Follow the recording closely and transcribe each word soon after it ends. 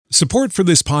Support for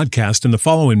this podcast and the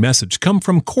following message come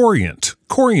from Corient.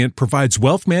 Corient provides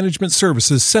wealth management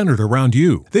services centered around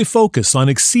you. They focus on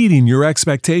exceeding your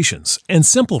expectations and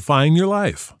simplifying your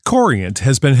life. Corient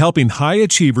has been helping high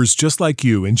achievers just like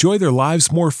you enjoy their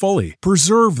lives more fully,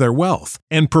 preserve their wealth,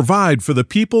 and provide for the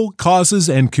people, causes,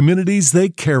 and communities they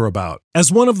care about. As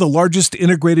one of the largest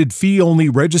integrated fee-only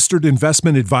registered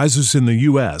investment advisors in the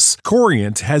U.S.,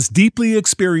 Corient has deeply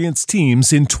experienced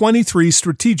teams in 23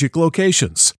 strategic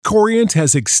locations. Corient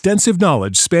has extensive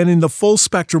knowledge spanning the full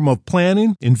spectrum of planning,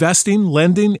 investing,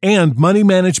 lending, and money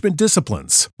management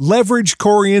disciplines. Leverage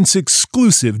Corient's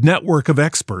exclusive network of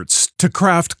experts to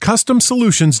craft custom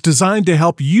solutions designed to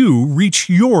help you reach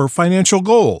your financial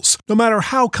goals, no matter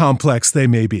how complex they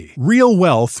may be. Real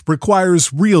wealth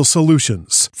requires real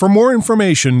solutions. For more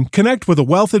information, connect with a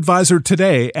wealth advisor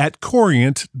today at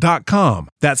Corient.com.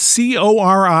 That's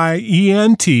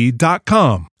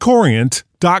Corient.com.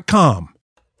 Corient.com.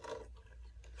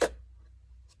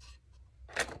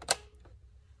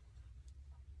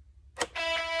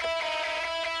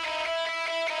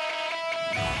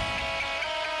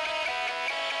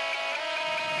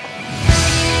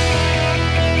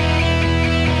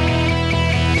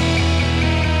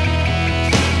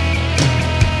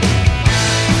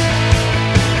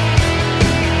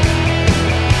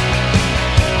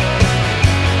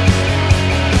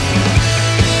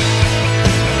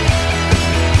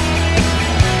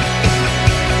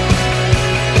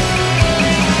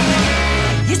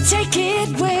 Take it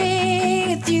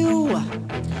with you,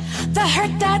 the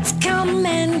hurt that's come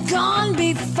and gone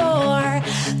before.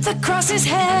 The cross is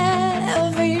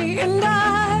heavy and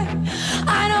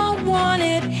I don't want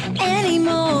it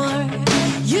anymore.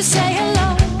 You say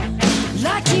hello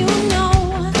like you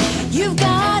know you've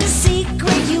got a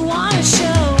secret you want to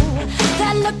show.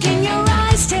 That look in your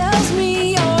eyes tells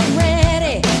me you're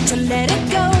ready to let it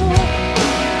go.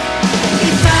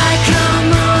 If I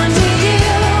come on to you,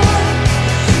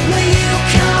 will you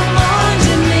come on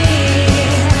to me?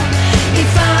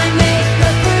 If I make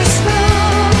the first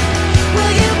move,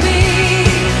 will you be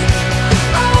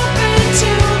open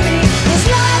to me? There's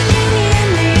lightning in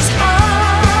these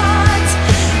hearts.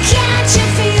 Can't you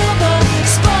feel the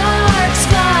sparks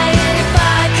flying? If I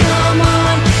come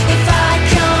on, if I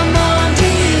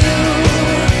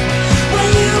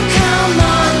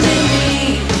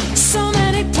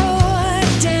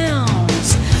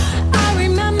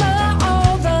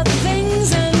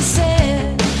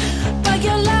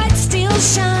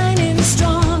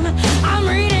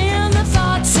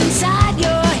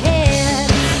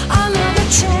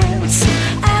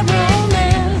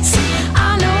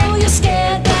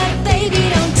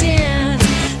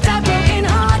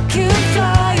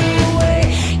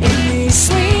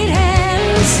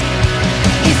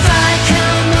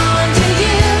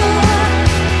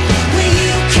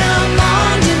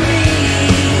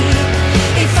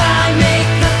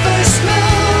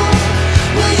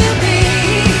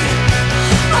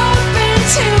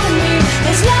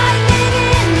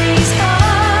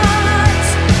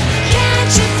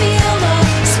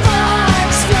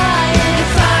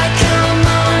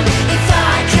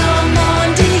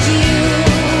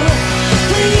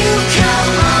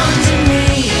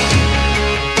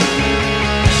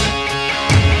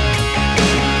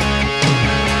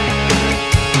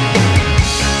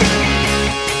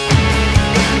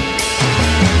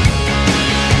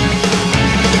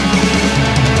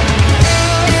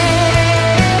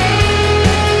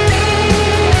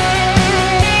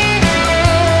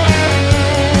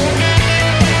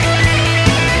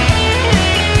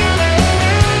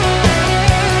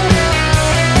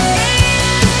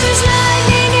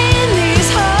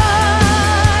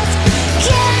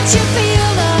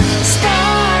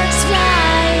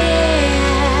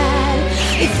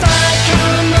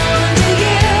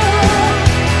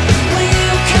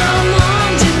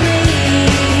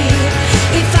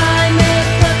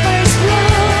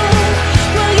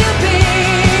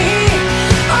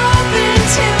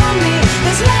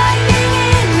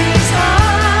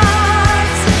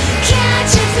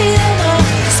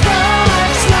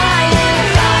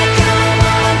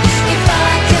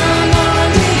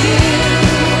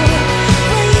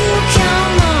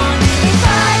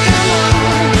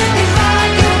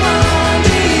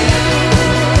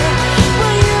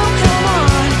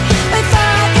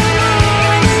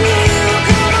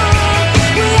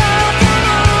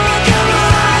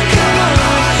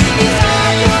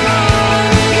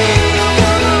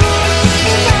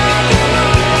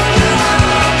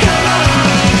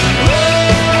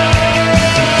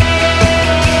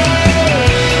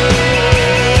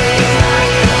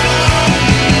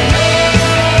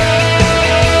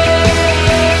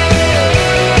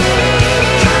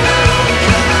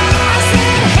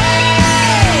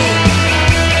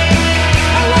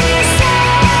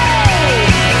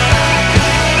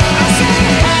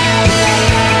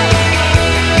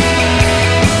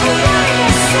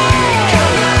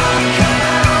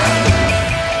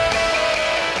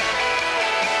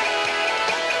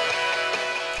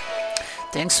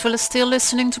Nashville is still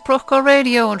listening to Proco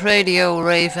Radio and Radio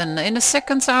Raven. In the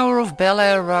second hour of Bel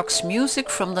Air Rocks, music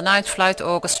from the Night Flight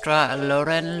Orchestra,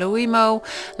 Loren Luimo,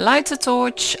 Light the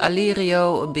Torch,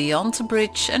 Alirio, Beyond the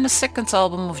Bridge and the second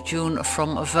album of June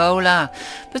from Vola.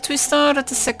 But we started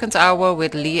the second hour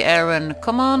with Lee Aaron.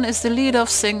 Come On is the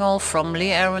lead-off single from Lee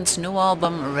Aaron's new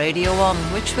album Radio On,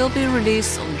 which will be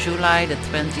released on July the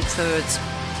 23rd.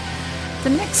 The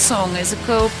next song is a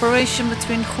cooperation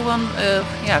between Juan van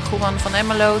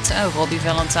Emmeloot and Robbie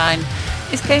Valentine.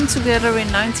 It came together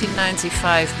in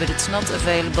 1995, but it's not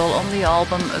available on the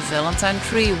album Valentine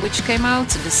 3, which came out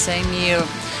the same year.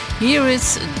 Here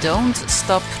is Don't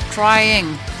Stop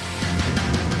Trying.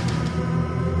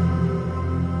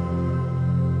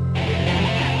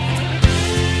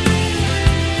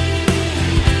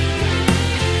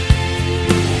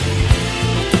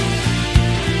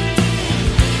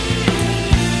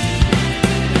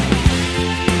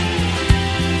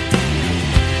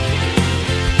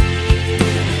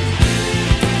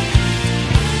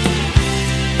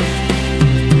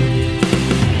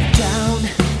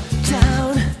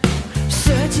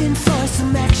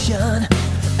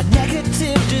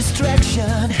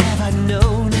 Have I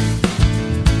known?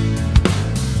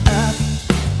 Up,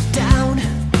 down,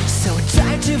 so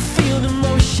tired to feel the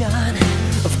motion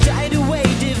of died away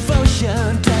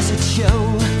devotion. Does it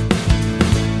show?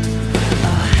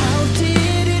 How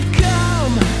did it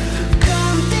come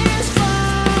this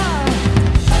far?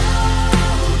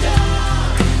 Hold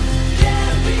on,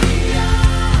 carry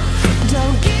on.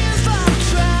 Don't give up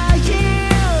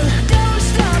trying. Don't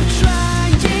stop trying.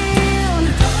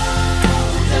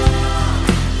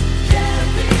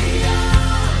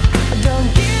 Don't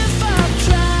give up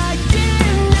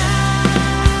trying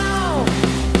now.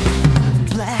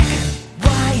 Black,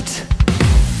 white,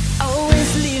 always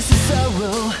leaves to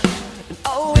sorrow, and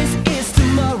always is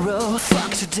tomorrow.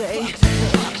 Fuck today.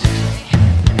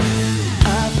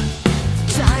 Up,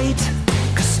 tight,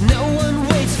 'cause no one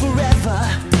waits forever.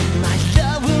 My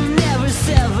love will never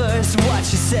sever, is what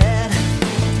she said.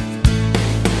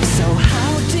 So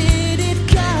how did it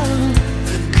come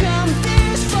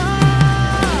this far?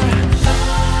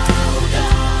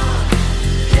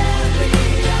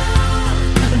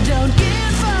 Don't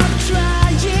give up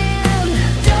trying.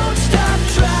 Don't stop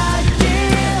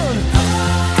trying.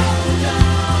 Hold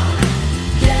on,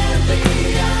 carry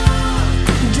on.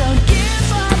 Don't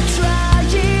give up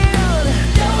trying.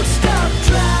 Don't stop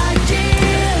trying.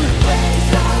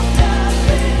 Waste of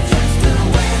nothing, just a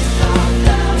waste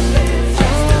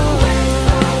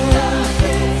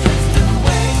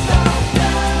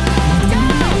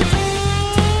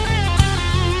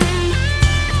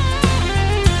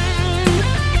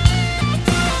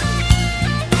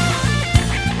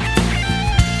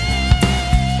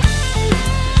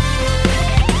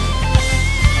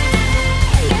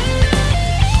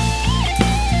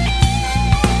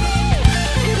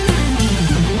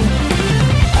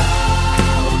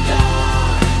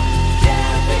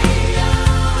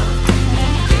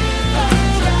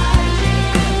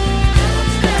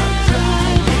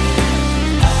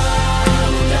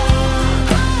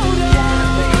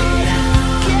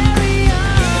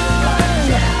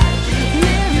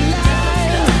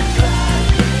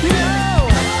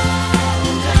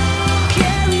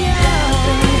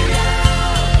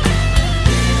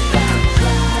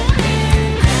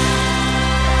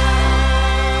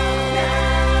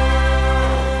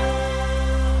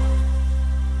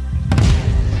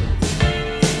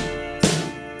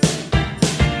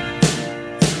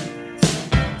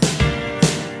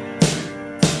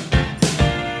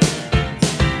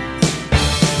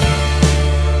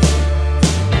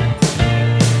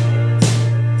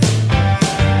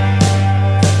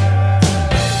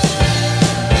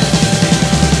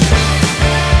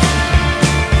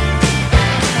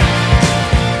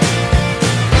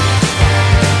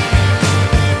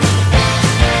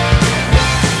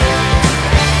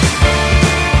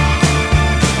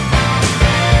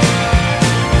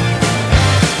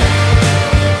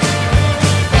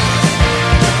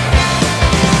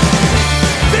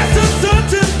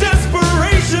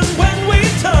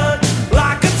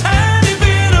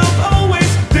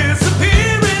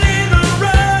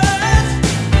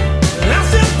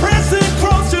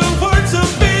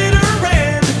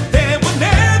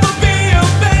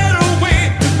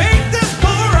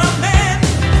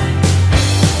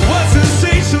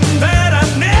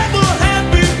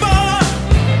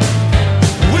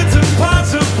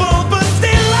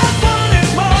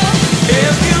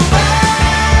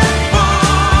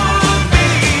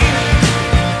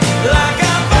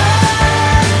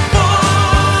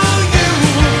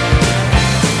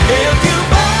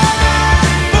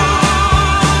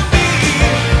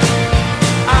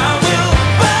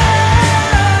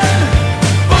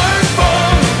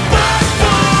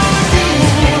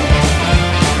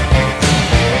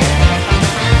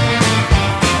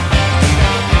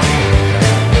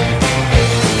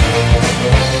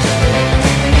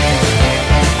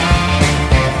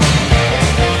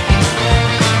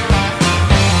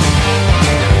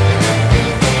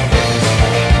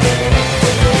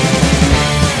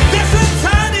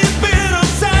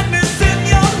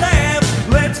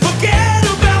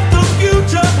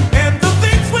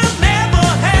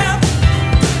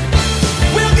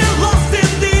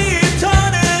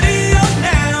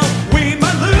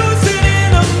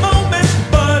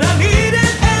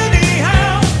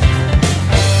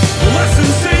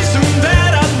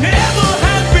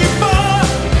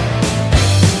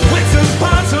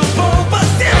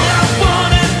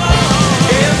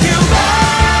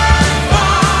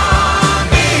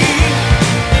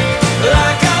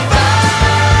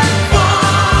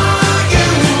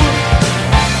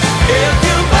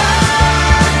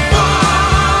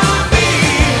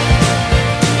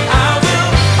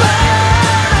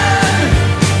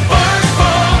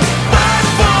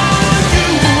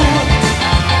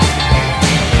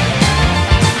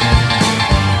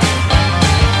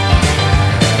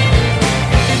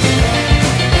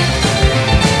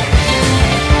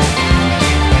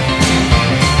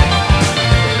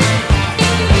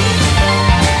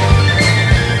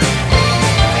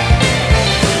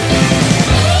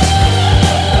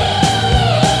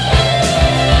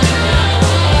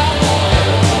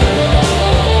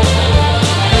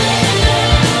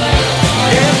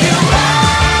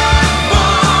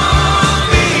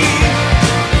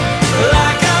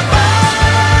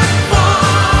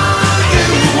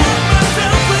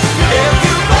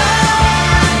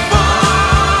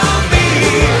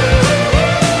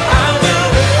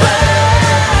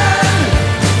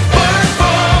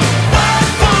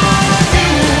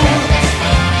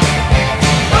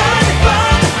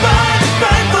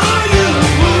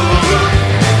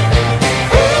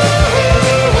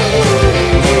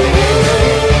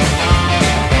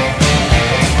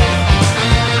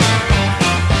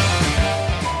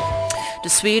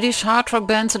Swedish hard rock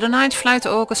band The Night Flight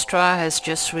Orchestra has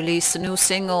just released a new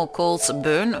single called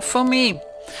Burn For Me.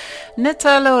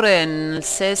 Netta Loren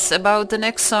says about the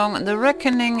next song, The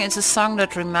Reckoning is a song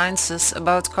that reminds us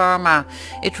about karma.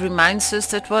 It reminds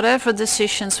us that whatever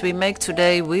decisions we make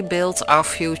today, we build our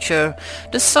future.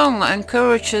 The song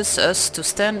encourages us to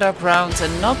stand our ground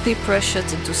and not be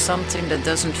pressured into something that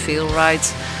doesn't feel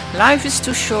right. Life is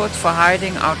too short for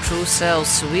hiding our true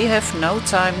selves. We have no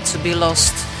time to be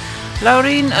lost.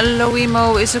 Laureen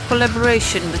Loimo is a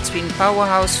collaboration between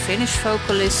powerhouse Finnish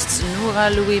vocalists Noora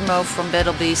Loimo from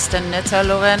Battle Beast and Netta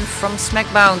Loren from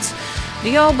Smackbound.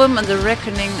 The album The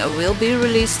Reckoning will be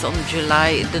released on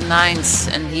July the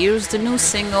 9th, and here's the new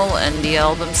single and the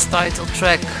album's title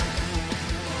track.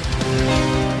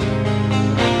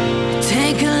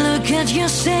 Take a look at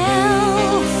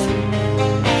yourself.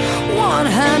 What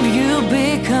have you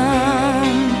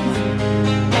become?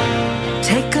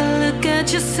 Take a look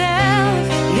at yourself.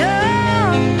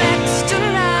 You're next to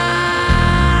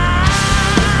none.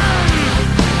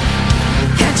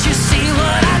 Can't you see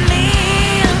what I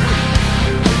mean?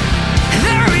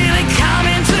 They're really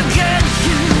coming to get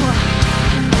you.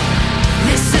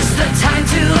 This is the time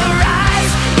to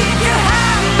arise. If you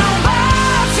have no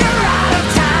balls, you're out of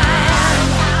time.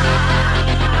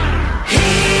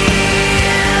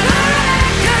 Hear the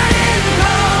reckoning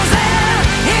closing.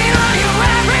 Hear you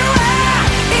everywhere.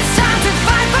 It's time to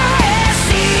fight for it.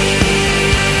 See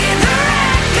the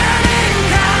reckoning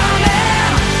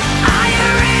coming. Are you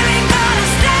really gonna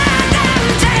stand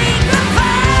and take the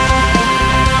fall?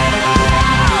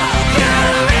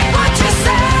 Gotta reap what you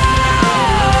sow.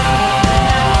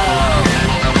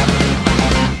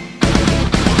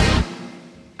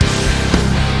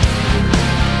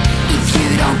 If you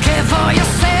don't care for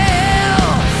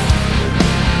yourself,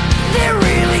 they're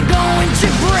really going to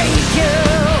break you.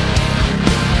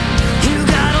 You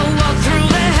gotta walk through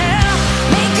the hell,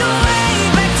 make your way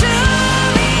back to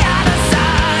the other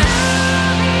side.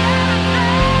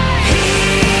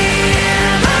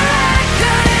 Hear the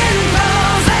reckoning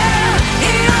closing.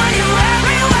 Hear you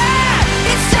everywhere.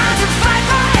 It's time to fight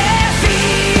for it.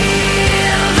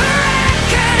 Feel the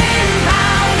reckoning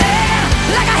pounding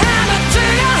like a hammer to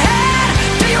your head.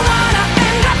 Do you wanna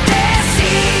end up there?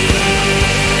 See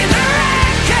the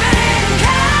reckoning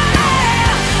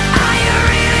coming. Are you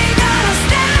really gonna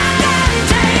stand and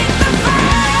take the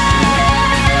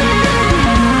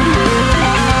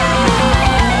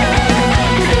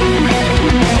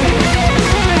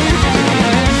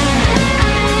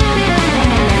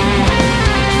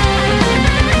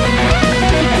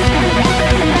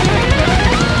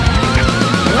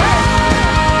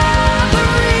The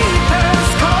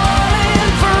reaper's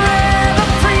calling forever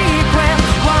frequent.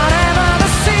 Whatever the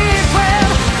secret,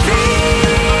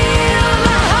 feel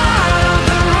the heart of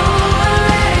the ruler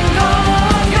letting go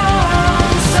of your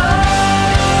own soul.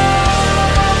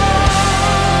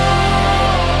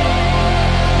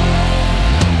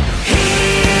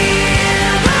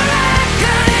 Hear the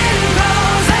reckoning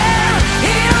closing.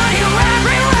 Hear you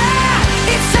everywhere.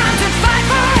 It's time to fight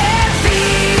for it.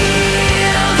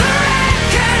 Feel the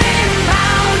reckoning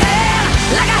pounding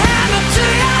like a hammer to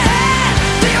your head.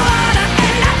 Do you wanna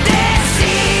end up there?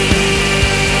 See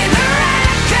the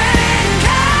reckoning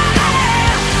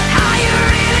coming. Are you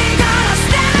really gonna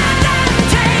stand and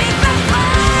take the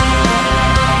fall?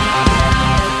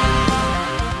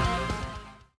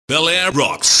 Bel Air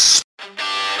rocks.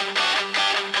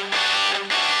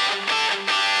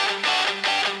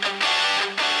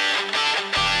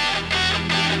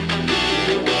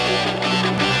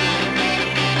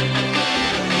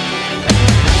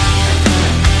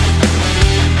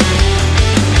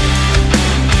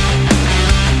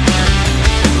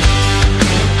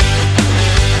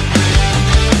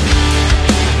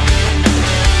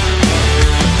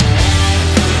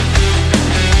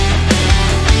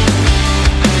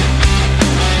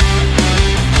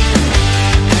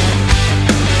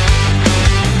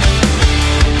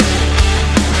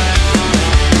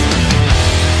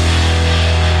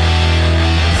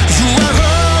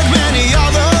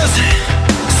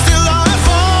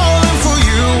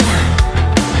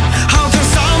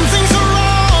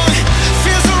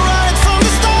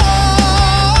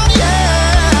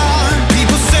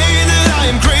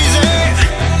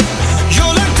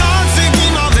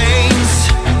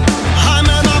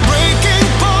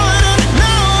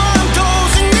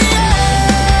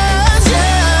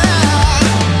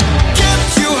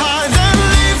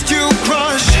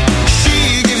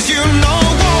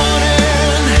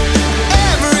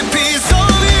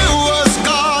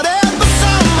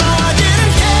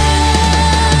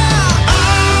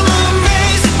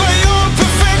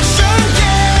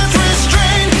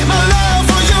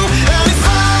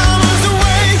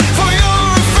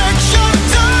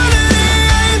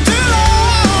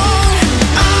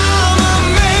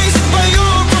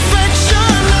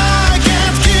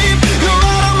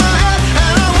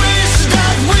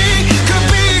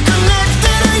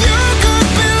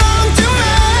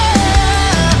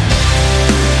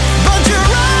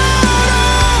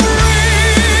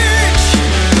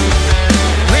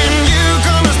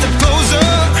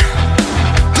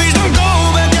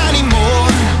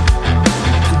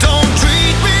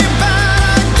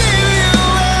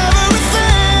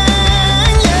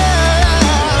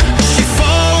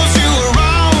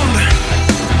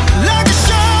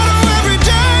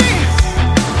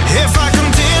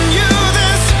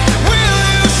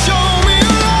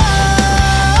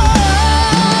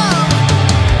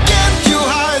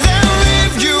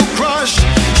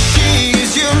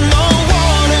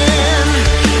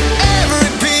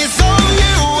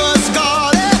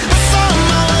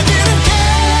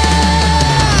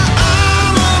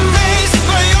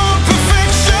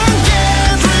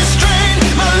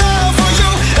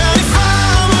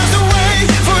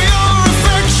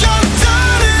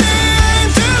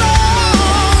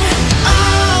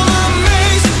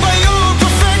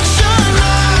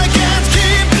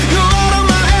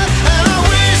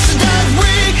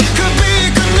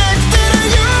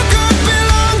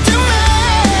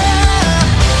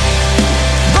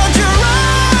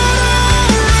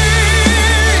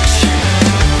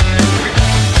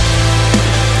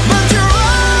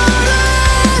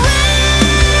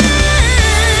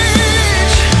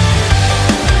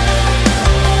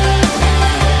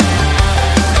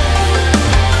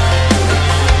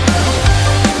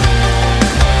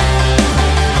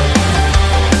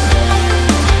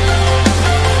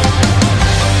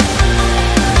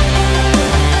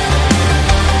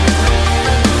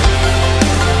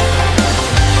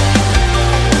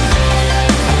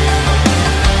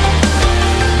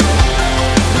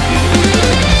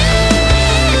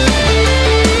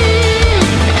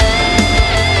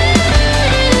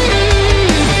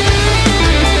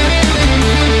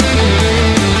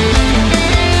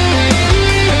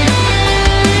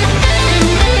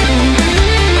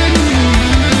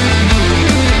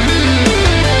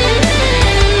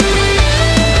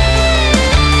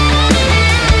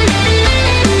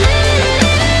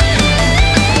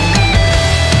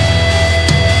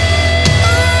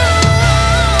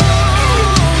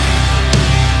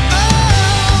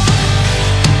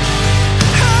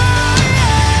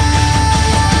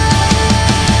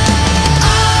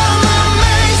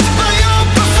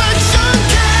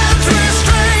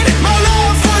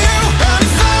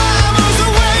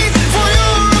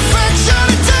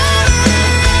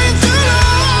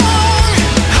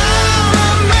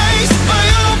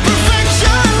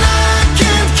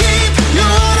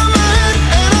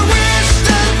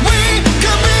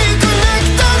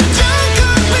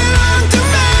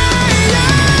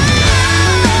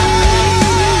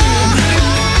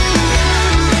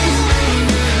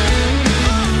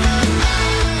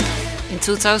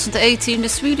 2018, the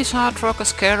Swedish hard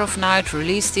rockers Care of Night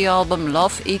released the album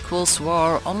Love Equals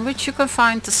War, on which you can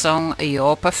find the song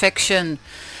Your Perfection.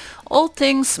 All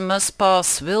Things Must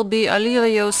Pass will be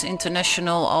Alirio's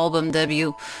international album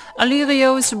debut.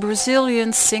 Alirio is a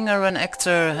Brazilian singer and actor,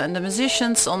 and the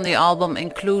musicians on the album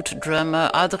include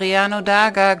drummer Adriano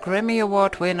Daga, Grammy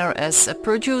Award winner as a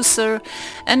producer,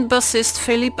 and bassist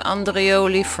Felipe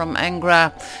Andreoli from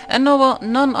Angra, and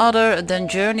none other than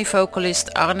Journey vocalist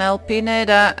Arnel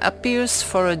Pineda appears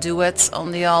for a duet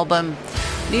on the album.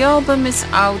 The album is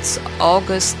out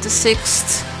August the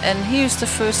 6th, and here's the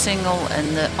first single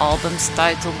and the album's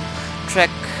title track.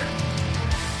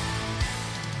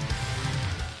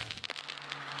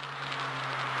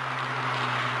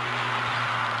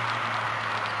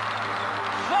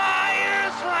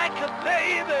 Fire's like a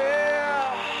baby,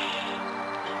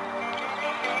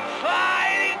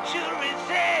 fighting to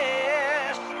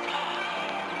resist.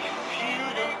 If you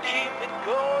don't keep it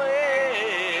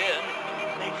going,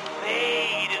 they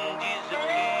fade and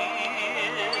disappear.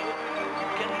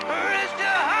 Can burst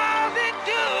a house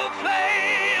into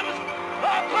flames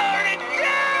or burn it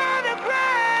down the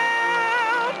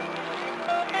ground.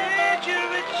 Major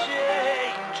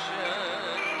rejection,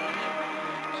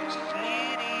 just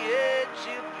need the air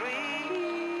to breathe.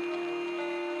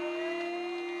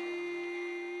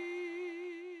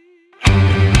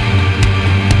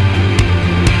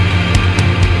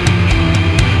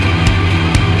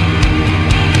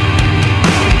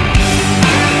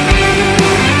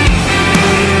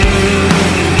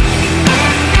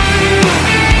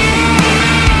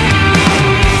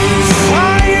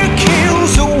 Fire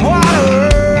kills the water,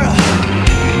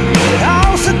 it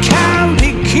also can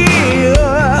be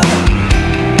killed.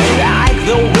 Like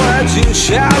the words you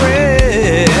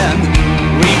sharing,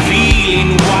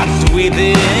 revealing what's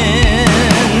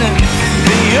within.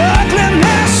 The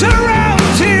ugliness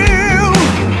around you,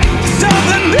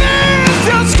 something beneath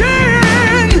your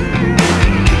skin.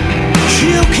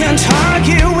 You can't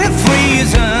argue with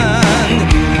reason,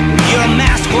 your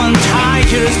mask won't hide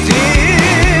your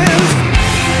sins.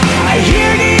 I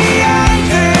hear the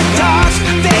underdogs,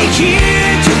 they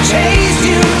here to chase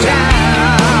you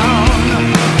down.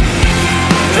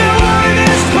 The world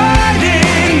is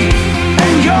burning,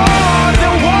 and you're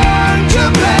the one to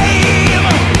blame.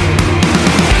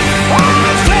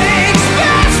 All things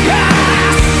must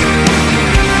pass,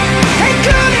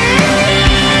 including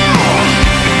you.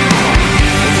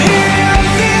 The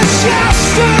end is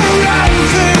just around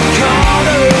the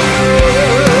corner.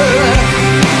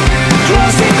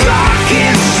 Close the clock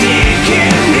is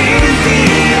ticking, in the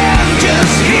end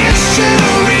just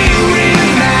history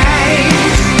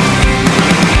remains.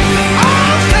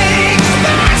 All things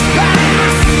must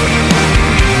pass,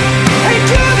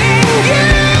 including you.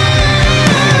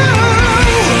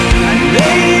 And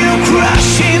lay you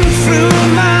crashing through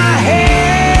my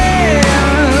hands,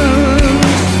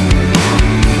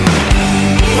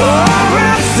 or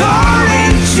a thorn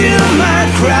into my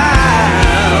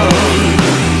crown.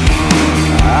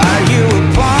 Are you a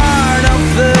part of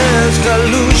this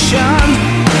delusion?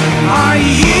 Are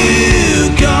you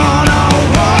gonna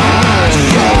wash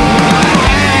your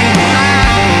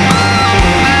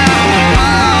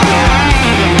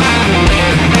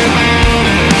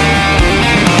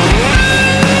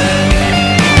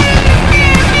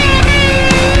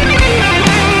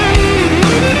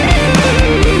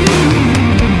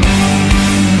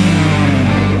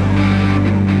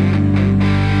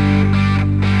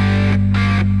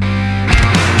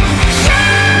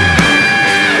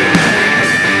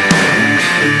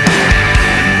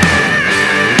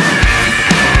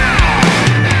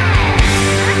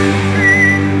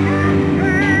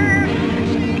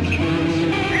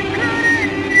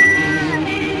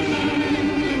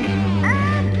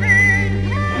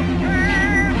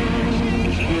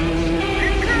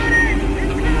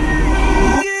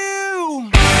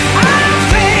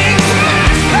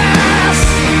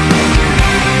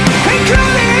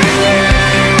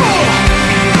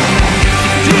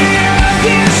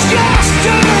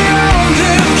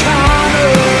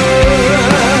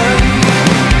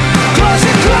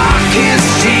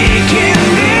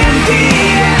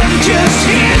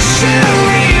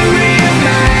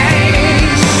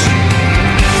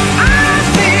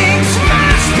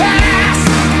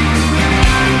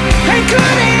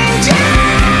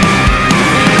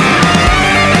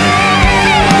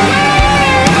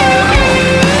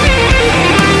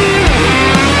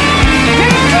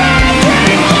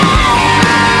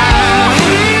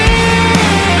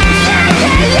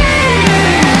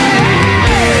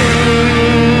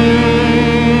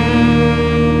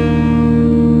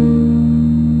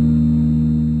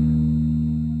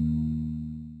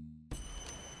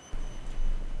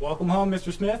home,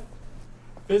 Mr. Smith?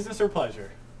 Business or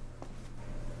pleasure?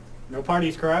 No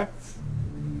parties, correct?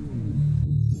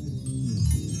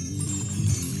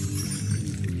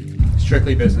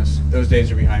 Strictly business. Those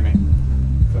days are behind me.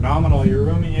 Phenomenal. Your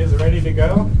roomie is ready to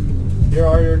go. Here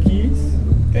are your keys.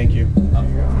 Thank you. There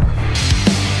you go.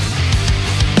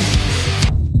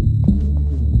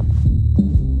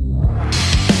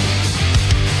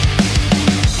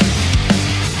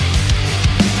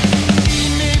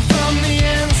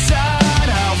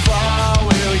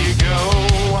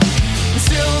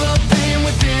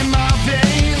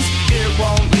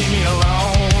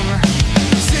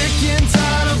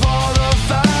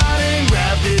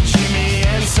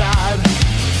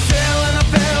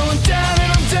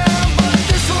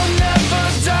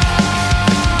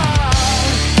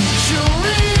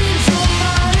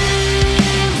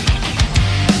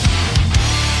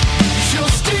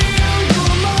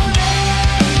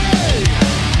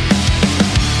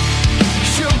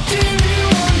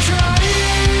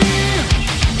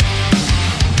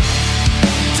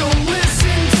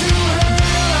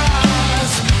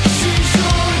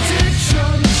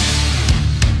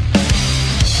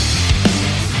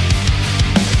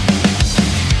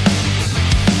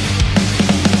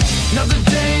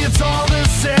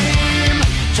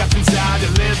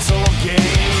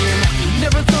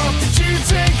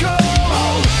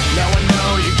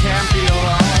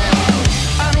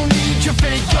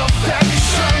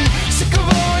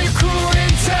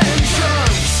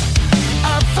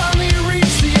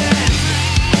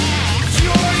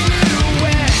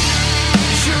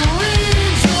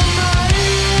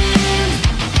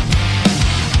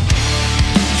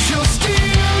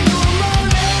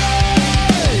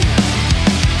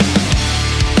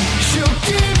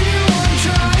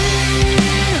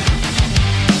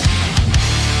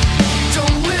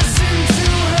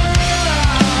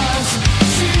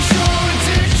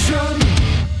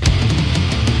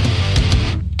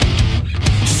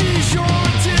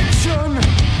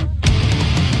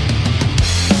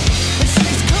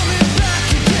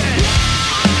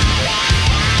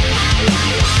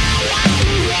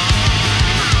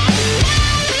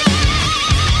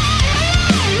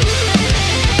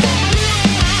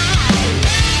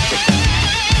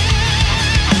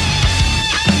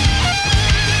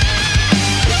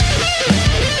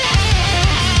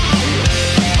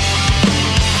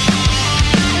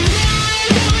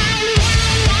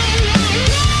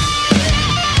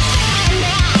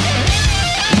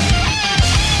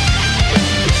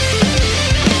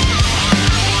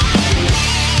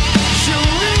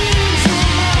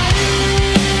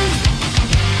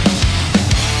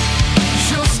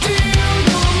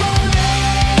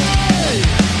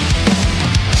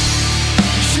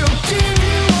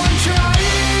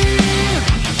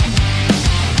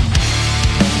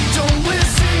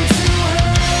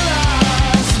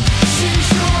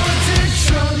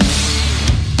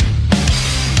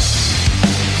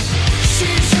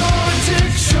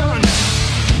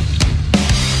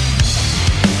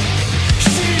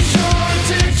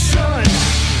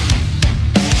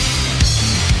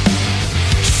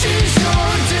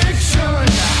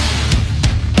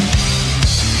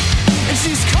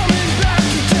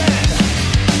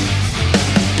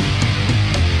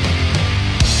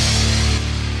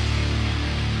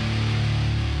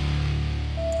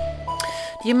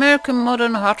 The American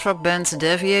modern hard rock band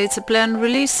Deviator Plan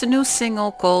released a new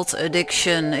single called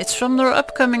Addiction. It's from their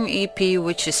upcoming EP,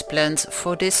 which is planned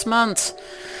for this month.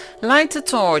 Light the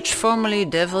Torch, formerly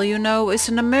Devil You Know, is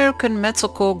an American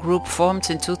metalcore group formed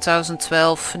in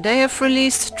 2012. They have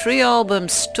released 3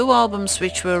 albums, 2 albums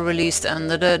which were released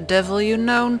under the Devil You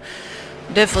Know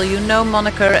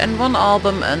moniker and 1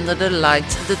 album under the Light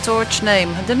the Torch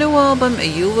name. The new album,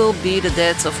 You Will Be the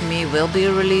Death of Me, will be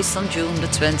released on June the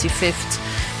 25th.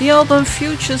 The album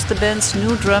features the band's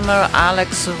new drummer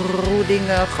Alex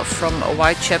Rudinger from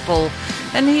Whitechapel.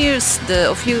 And here's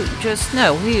the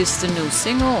new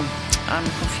single. I'm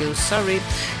confused, sorry.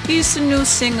 Here's the new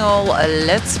single,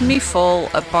 Let Me Fall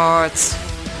Apart.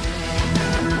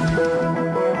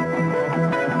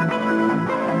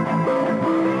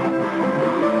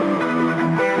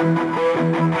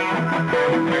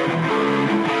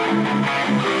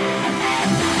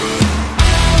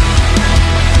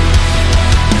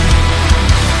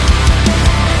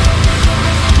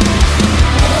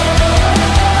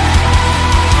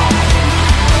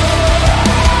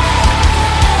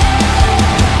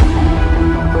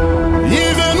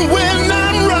 Even when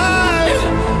I'm right,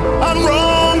 I'm wrong.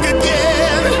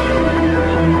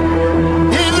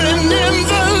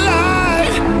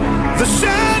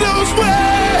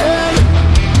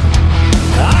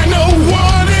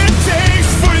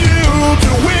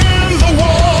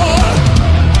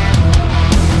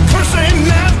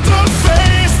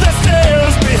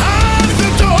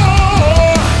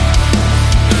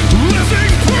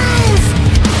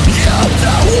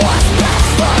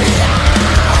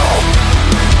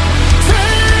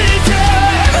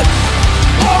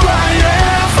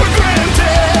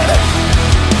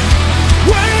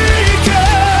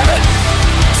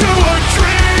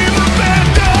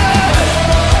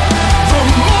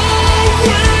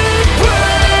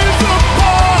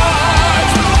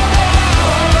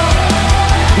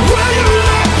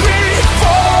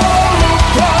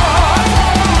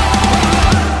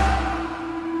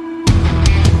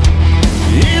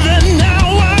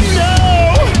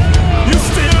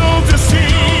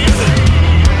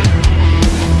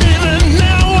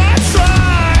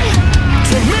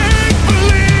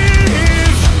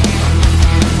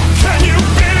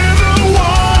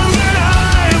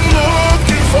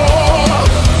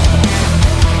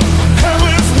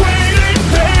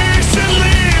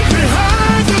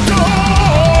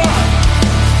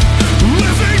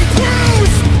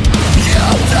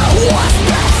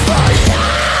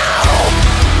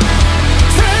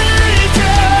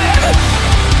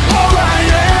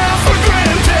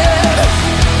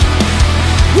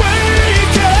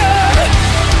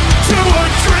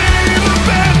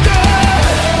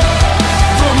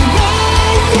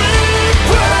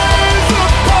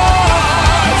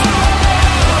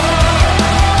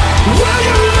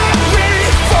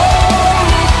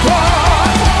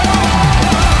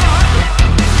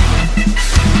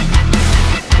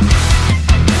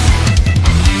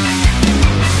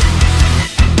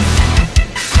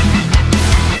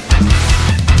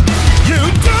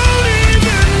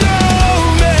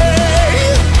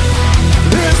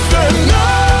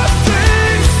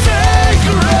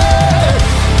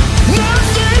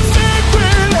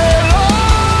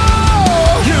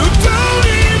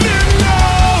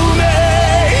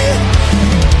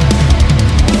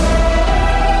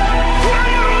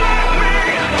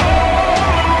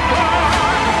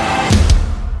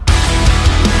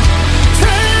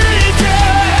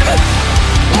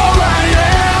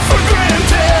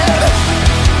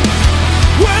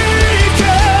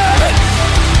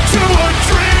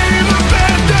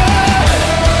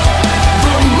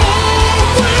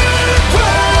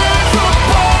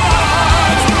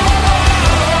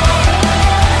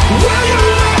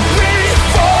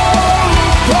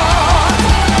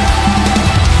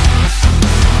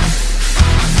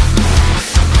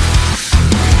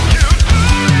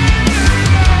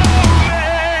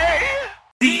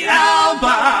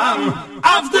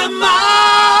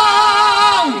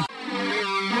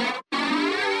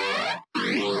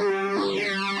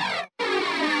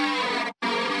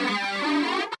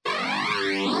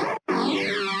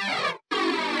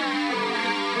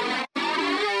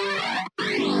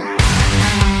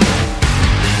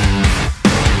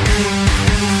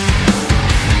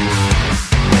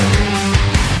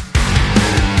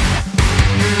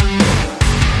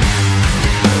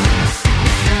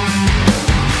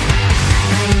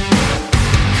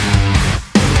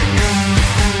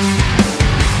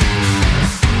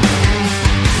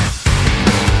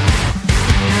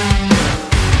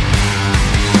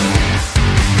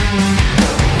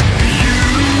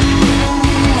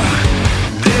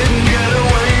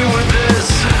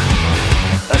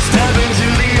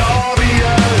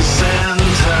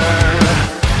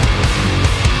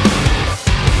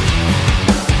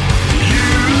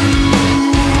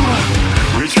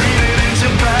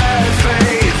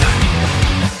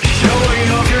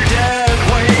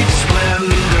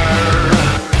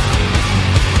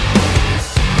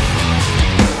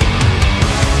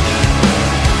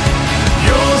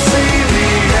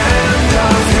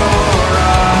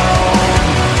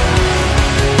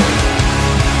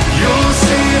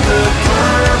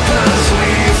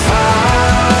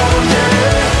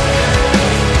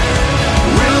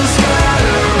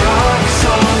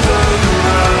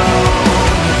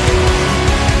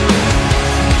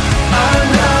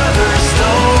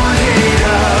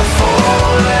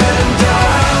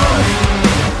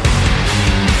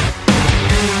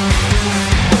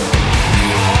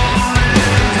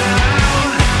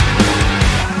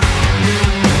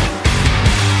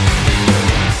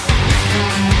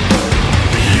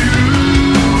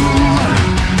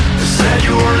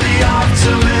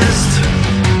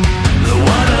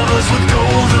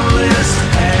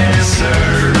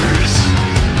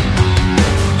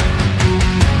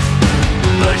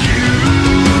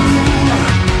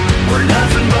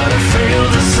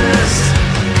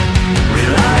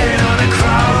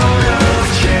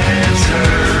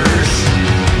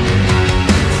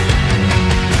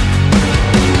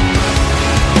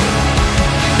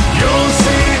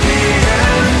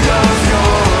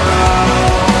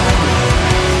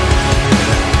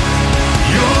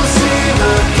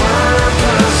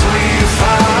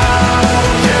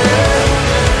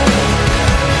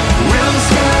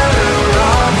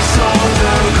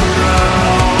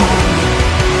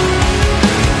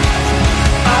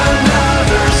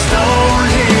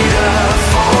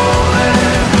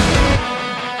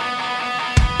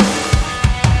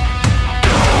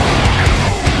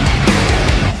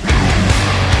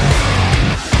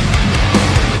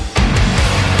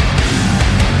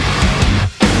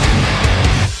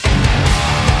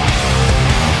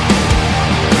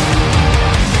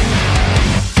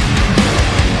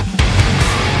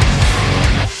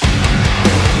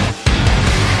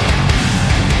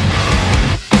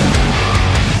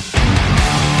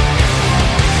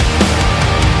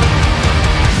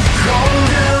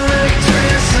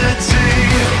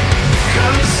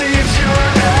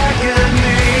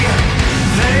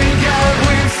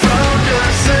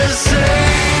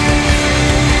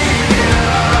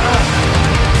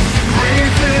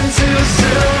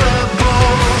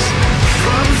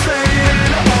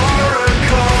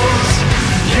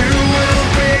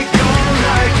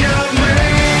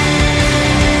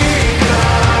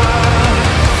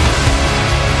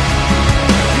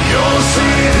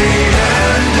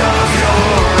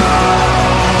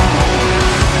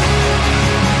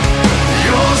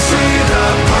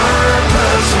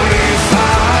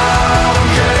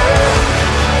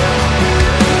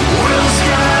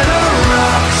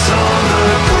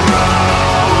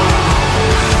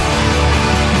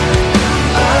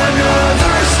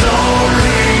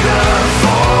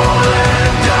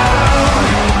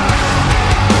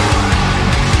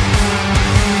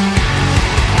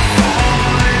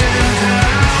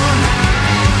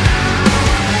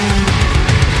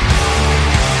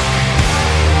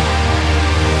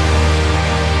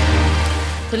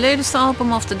 latest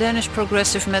album of the Danish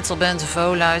progressive metal band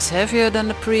Vola is heavier than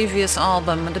the previous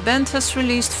album. The band has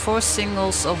released 4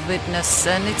 singles of Witness,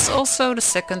 and it's also the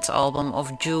second album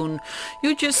of June.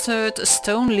 You just heard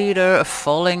Stone Leader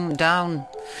Falling Down.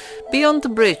 Beyond the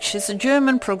Bridge is a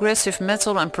German progressive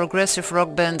metal and progressive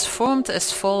rock band formed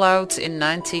as Fallout in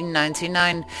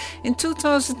 1999. In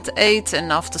 2008,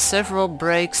 and after several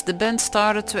breaks, the band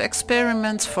started to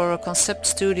experiment for a concept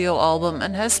studio album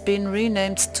and has been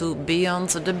renamed to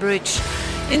Beyond the Bridge.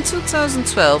 In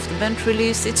 2012, the band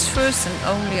released its first and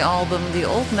only album, The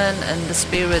Old Man and the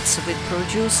Spirits, with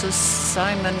producer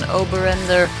Simon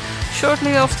Oberender.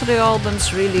 Shortly after the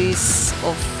album's release,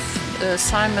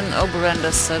 Simon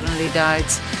Oberender suddenly died.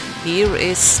 Here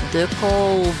is The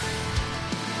Call.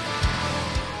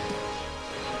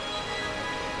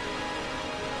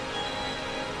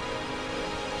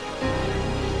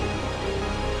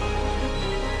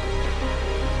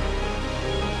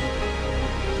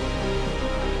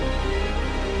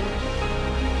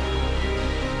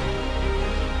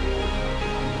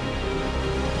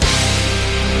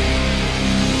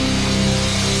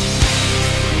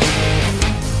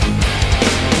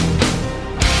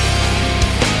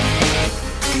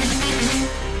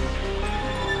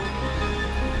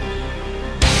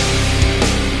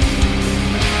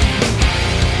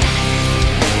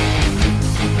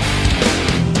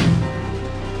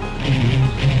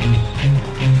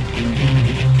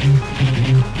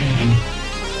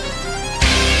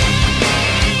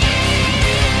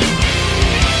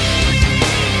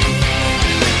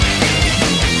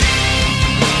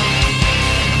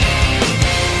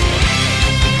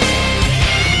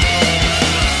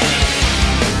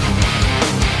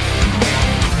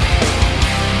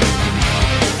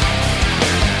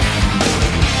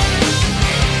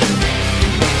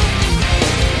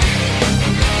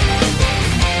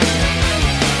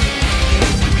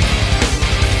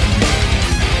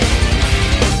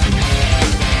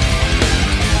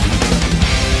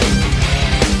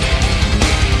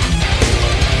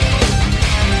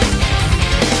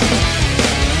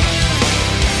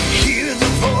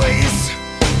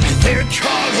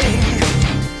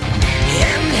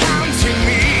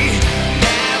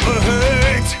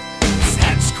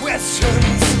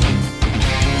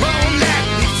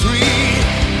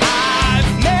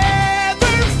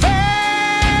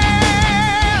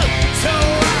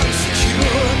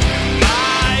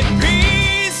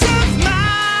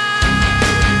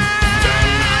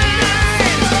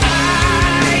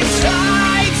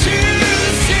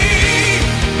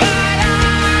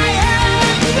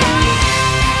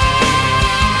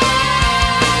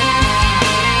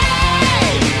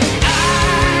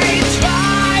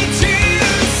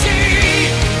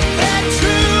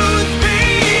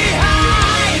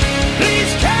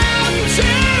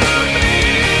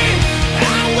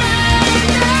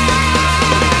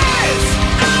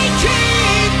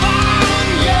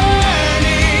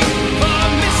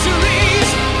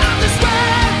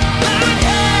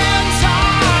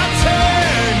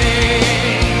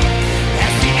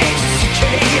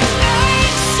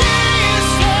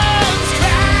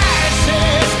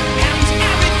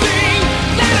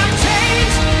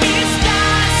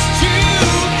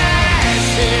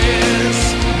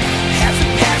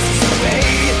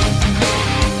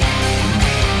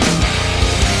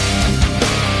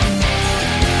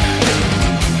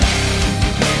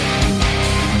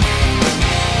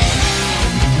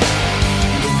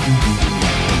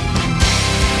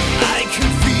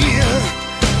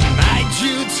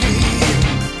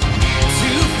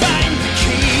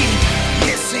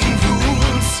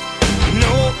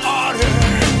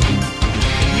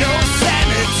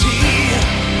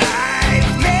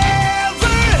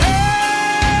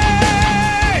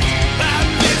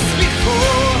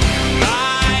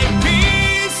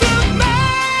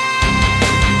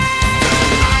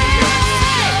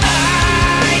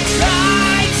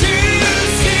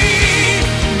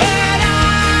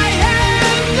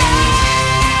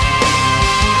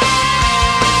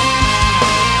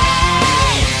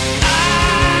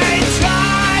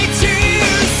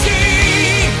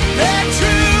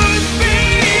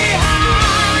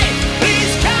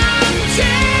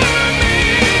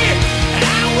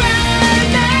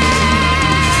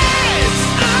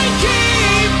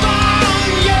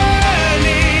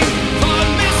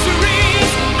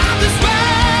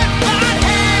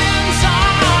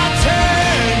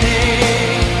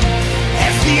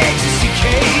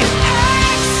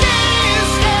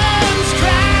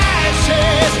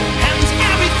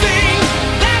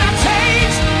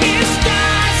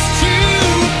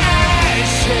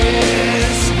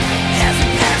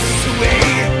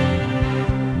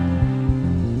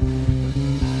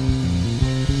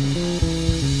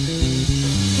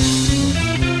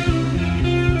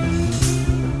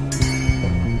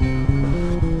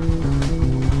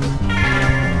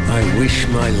 wish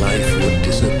my life would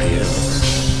disappear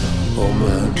or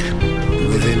merge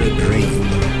within a dream.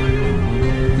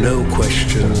 No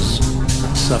questions,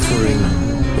 suffering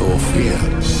or fear.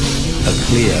 A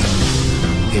clear,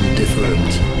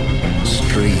 indifferent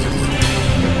stream.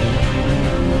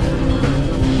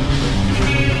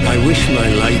 I wish my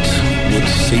light would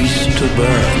cease to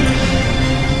burn,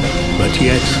 but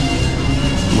yet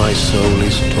my soul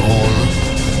is torn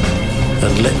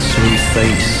and lets me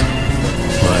face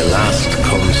my last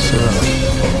concern.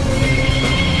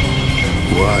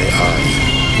 Why I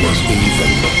was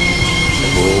even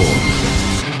born.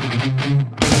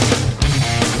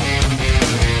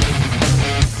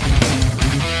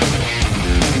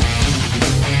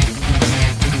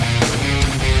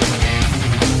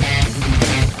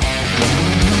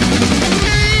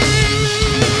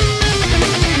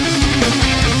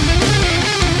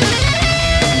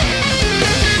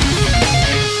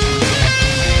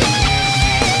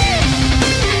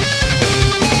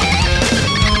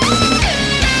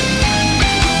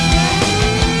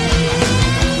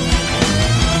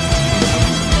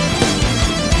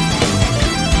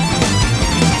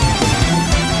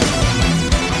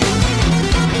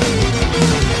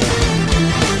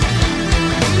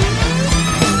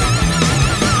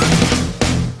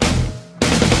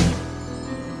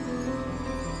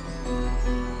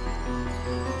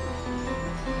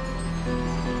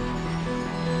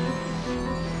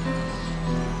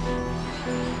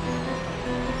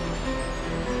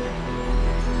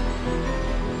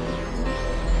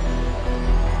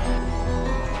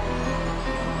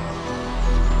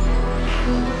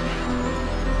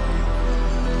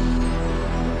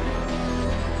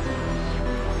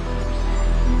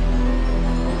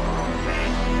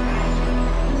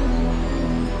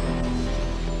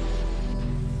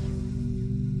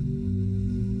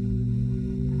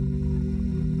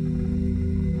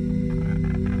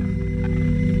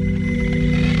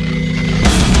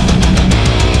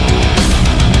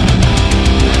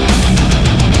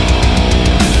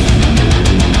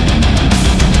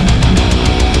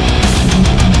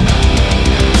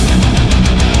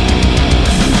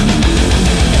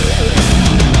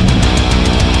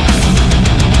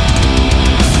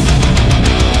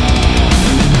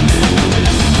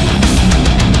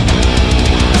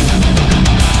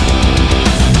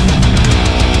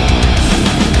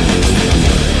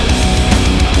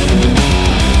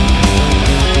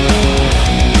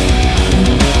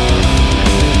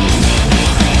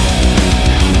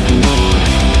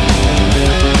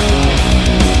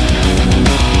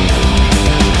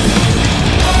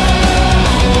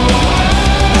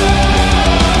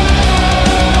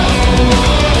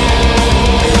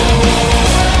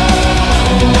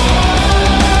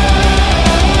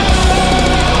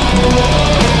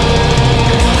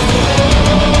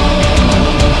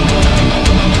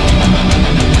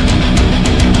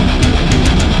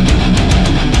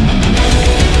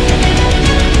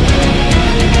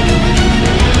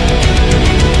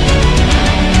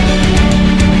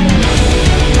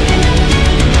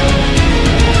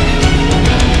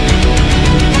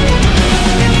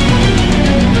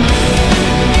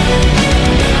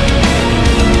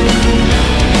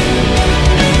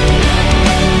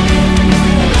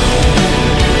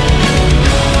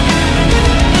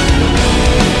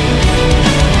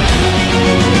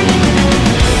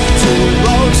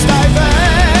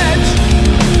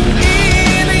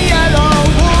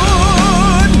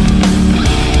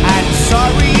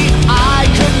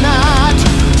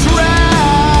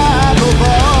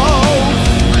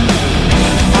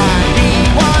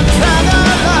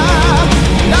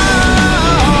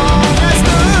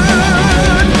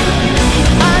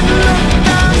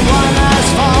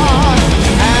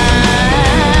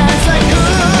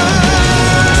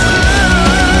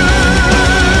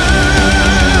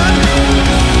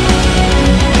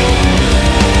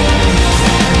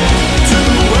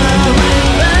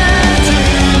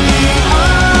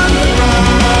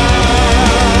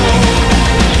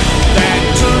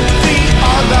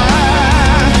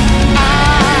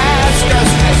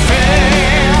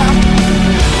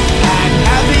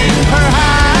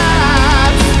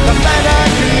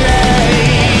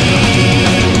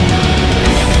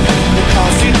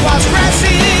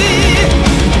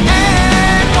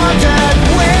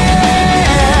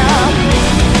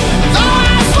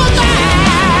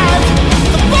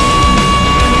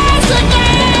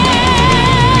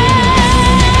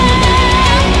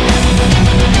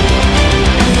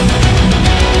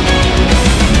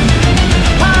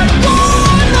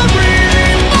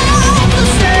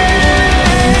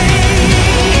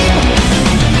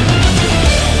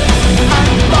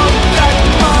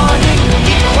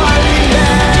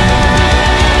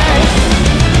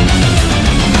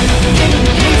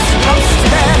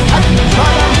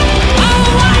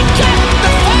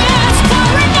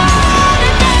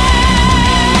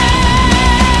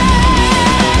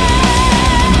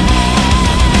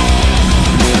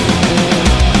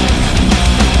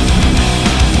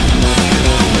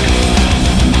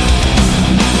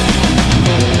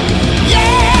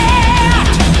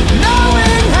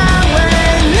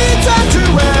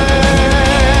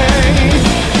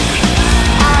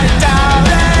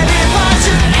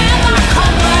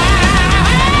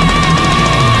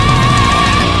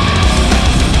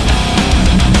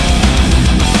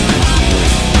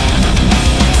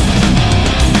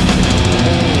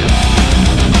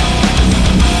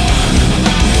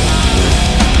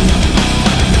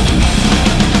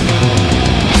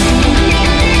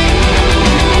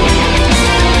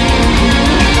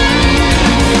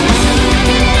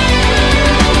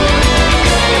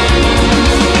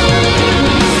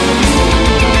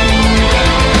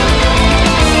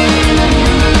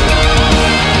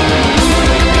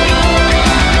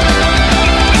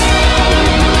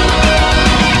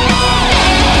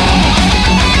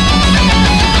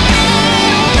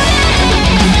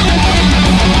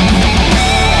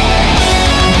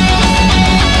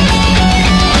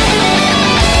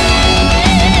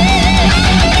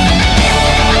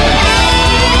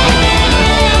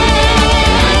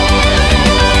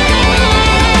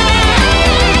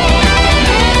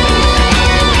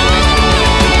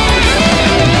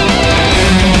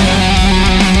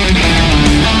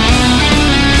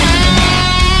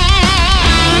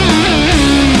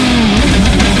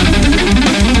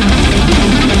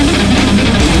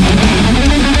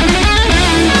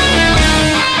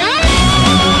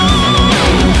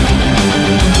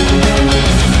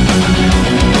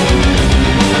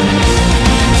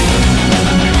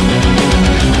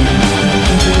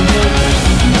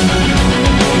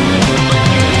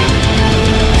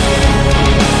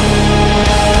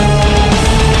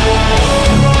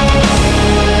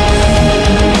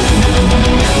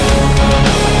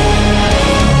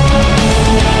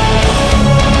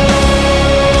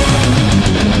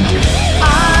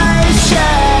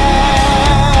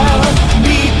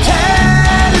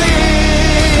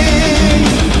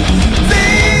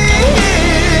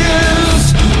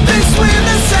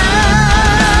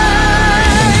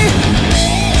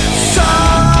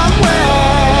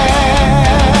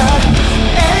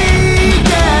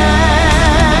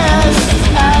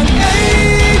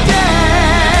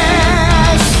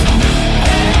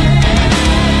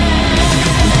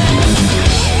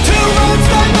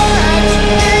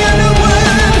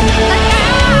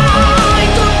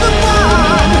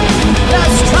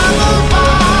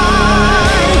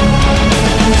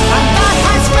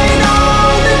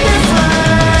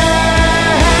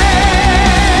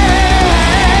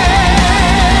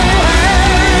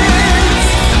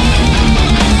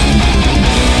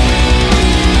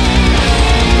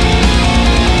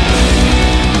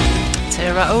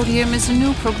 Equilibrium is a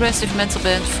new progressive metal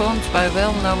band formed by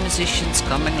well-known musicians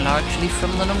coming largely from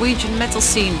the Norwegian metal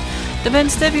scene. The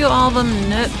band's debut album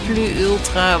Ne Plus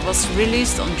Ultra was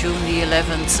released on June the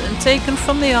 11th, and taken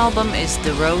from the album is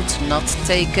The Road Not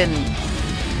Taken.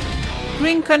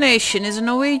 Reincarnation is a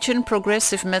Norwegian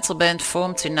progressive metal band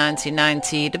formed in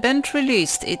 1990. The band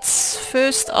released its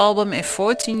first album in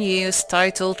 14 years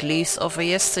titled Leaves of a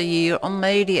Yesteryear on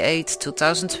May the 8th,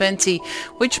 2020,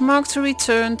 which marked a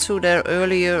return to their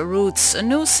earlier roots. A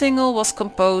new single was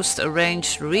composed,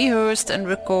 arranged, rehearsed and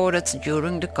recorded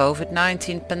during the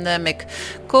COVID-19 pandemic,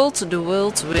 called The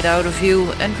World Without a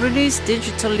View, and released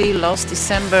digitally last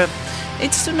December.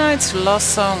 It's tonight's last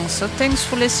song, so thanks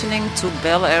for listening to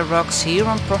Bel Air Rocks here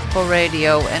on Proco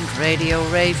Radio and Radio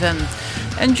Raven.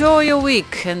 Enjoy your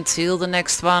week until the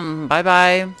next one. Bye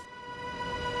bye.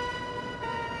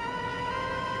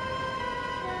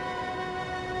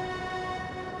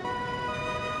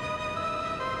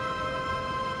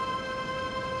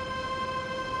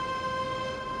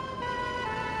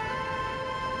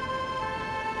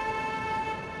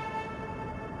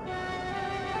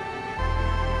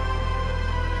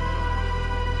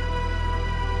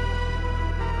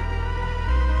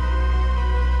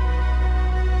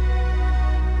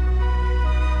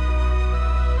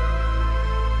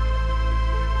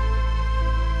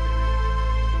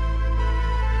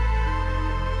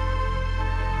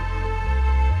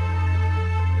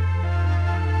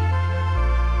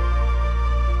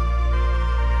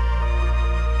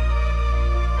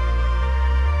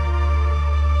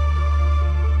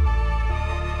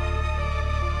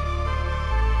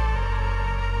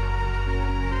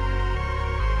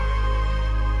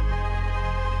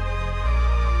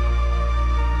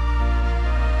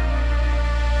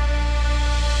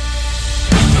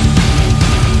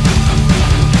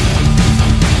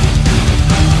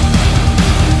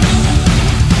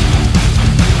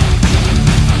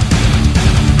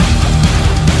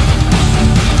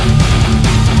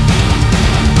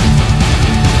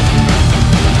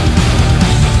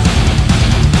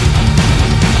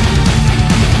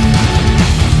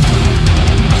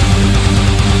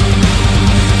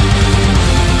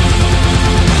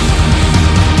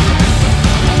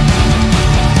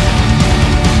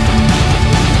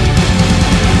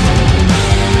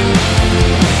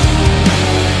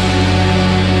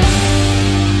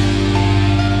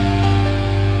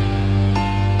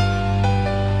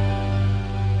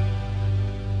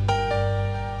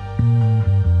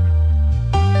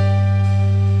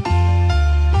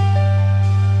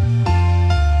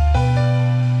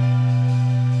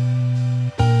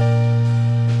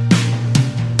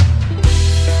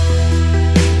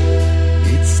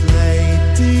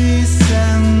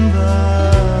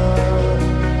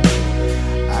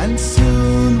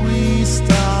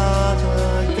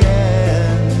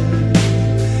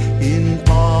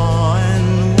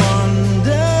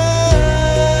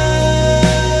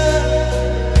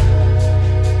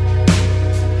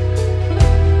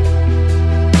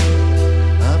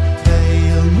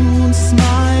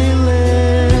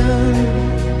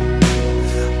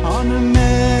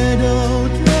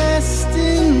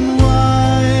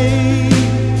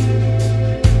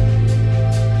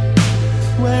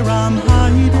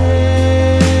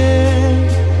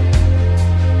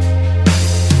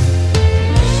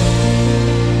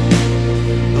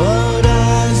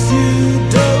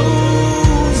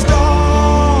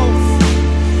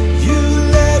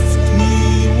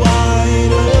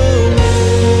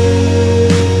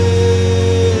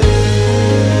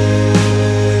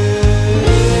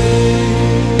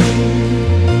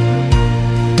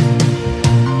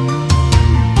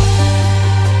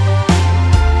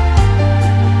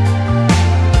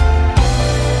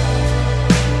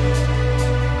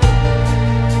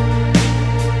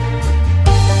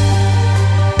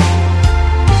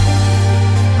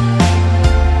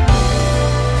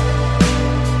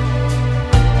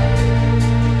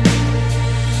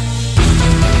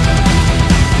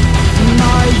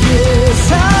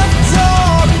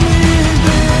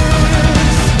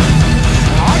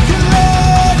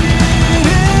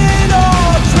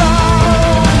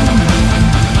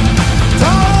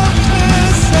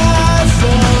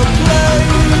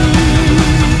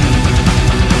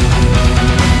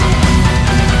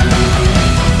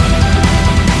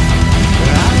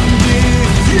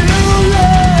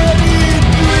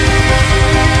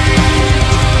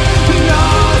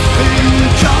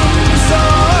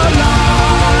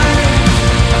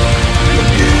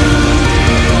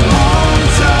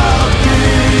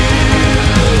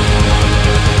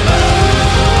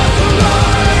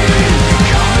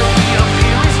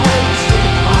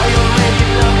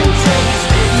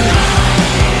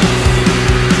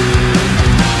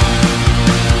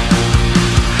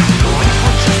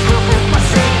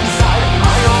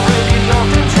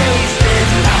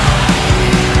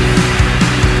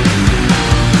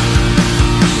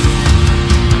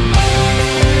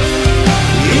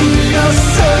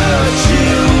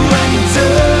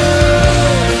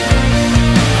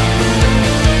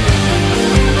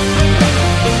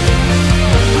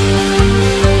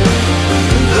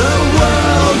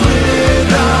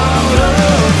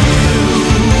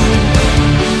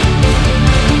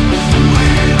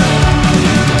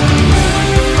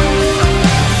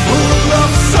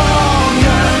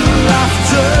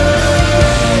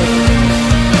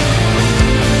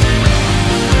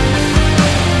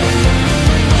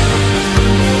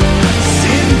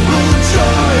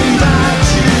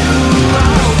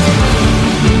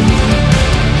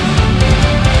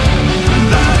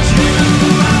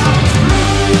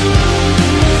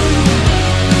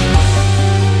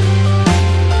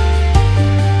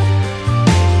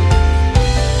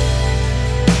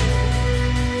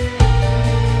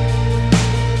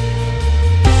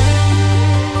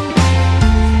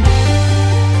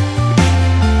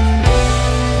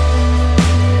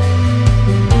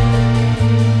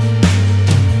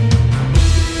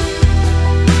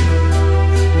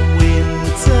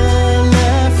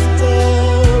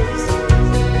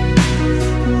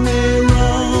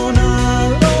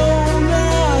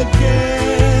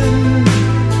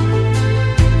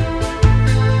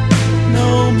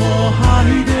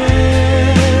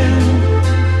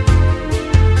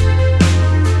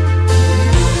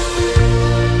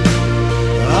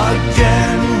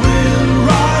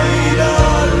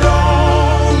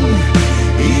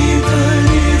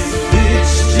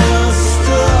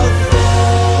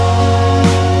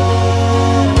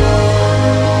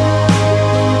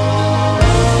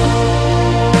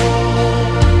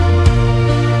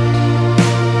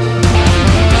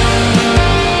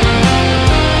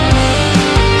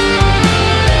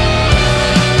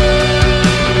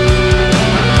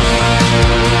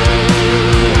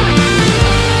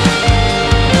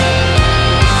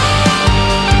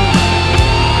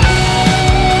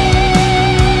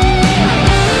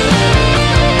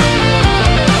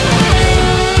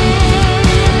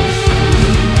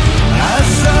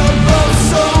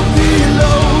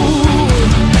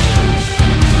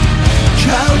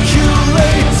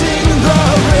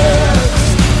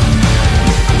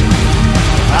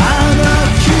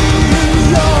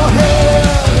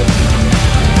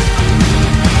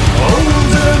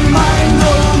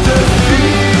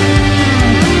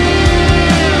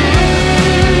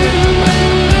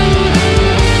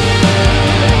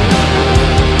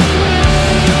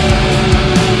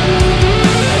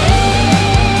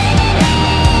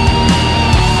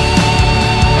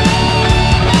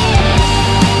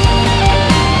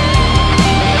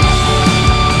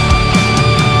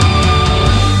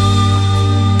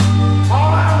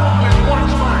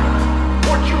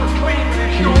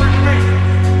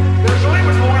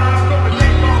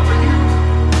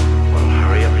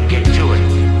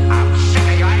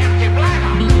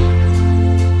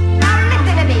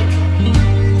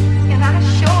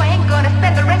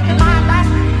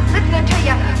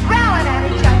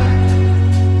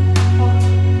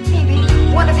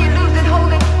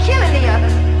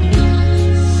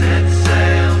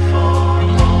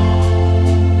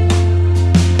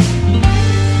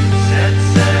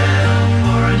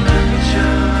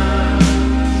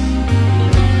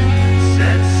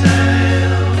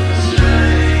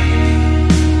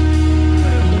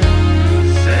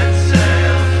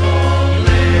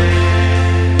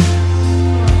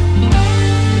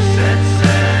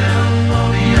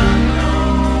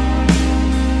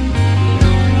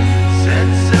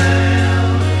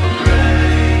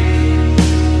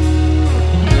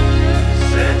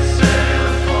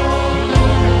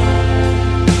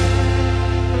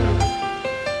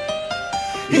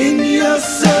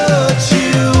 Just search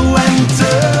you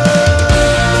enter.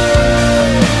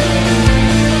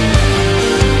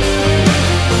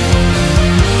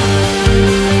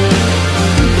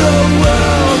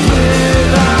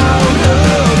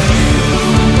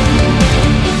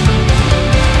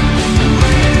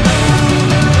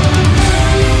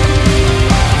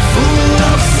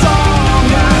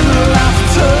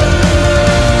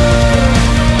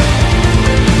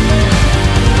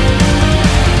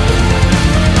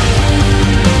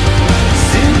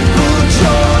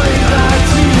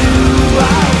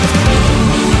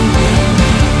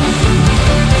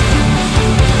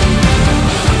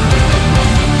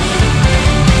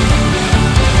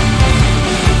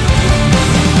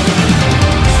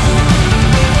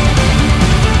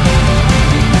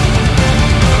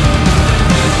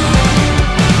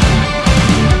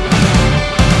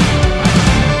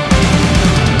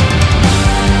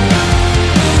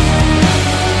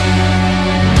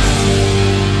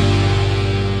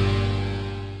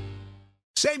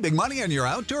 Save big money on your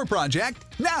outdoor project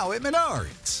now at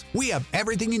Menards. We have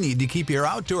everything you need to keep your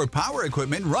outdoor power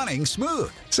equipment running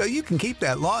smooth so you can keep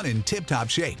that lawn in tip-top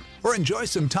shape or enjoy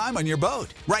some time on your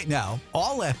boat. Right now,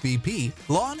 all FVP,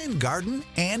 lawn and garden,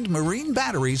 and marine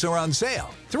batteries are on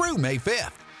sale through May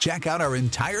 5th. Check out our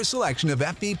entire selection of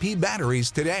FVP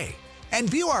batteries today and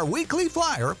view our weekly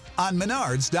flyer on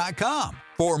Menards.com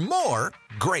for more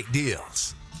great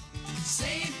deals.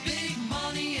 Save big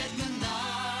money at Menards.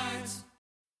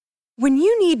 When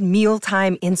you need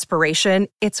mealtime inspiration,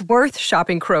 it's worth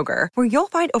shopping Kroger, where you'll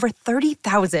find over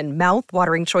 30,000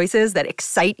 mouth-watering choices that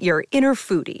excite your inner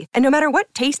foodie. And no matter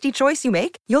what tasty choice you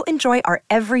make, you'll enjoy our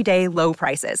everyday low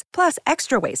prices, plus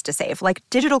extra ways to save, like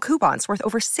digital coupons worth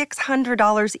over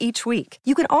 $600 each week.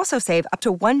 You can also save up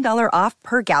to $1 off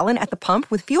per gallon at the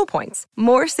pump with fuel points.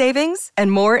 More savings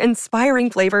and more inspiring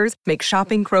flavors make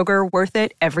shopping Kroger worth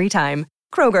it every time.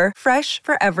 Kroger, fresh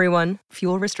for everyone.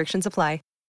 Fuel restrictions apply.